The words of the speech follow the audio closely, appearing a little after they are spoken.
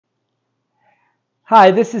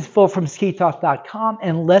Hi, this is Phil from SkiTalk.com,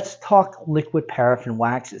 and let's talk liquid paraffin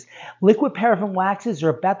waxes. Liquid paraffin waxes are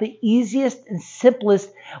about the easiest and simplest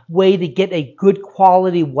way to get a good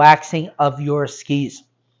quality waxing of your skis.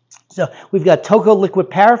 So we've got Toko Liquid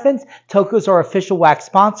Paraffins. Toko's our official wax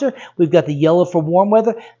sponsor. We've got the yellow for warm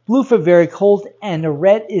weather, blue for very cold, and the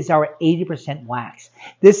red is our 80% wax.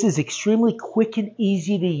 This is extremely quick and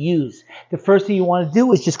easy to use. The first thing you want to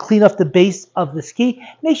do is just clean off the base of the ski.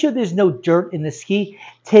 Make sure there's no dirt in the ski.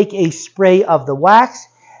 Take a spray of the wax,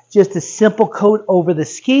 just a simple coat over the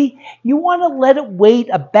ski. You want to let it wait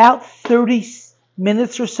about 30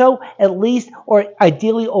 minutes or so at least, or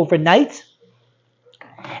ideally overnight.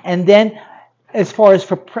 And then as far as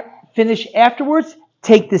for finish afterwards,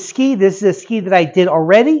 take the ski. This is a ski that I did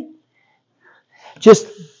already. Just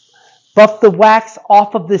buff the wax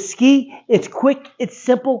off of the ski. It's quick, it's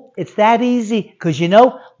simple, it's that easy because you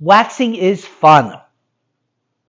know, waxing is fun.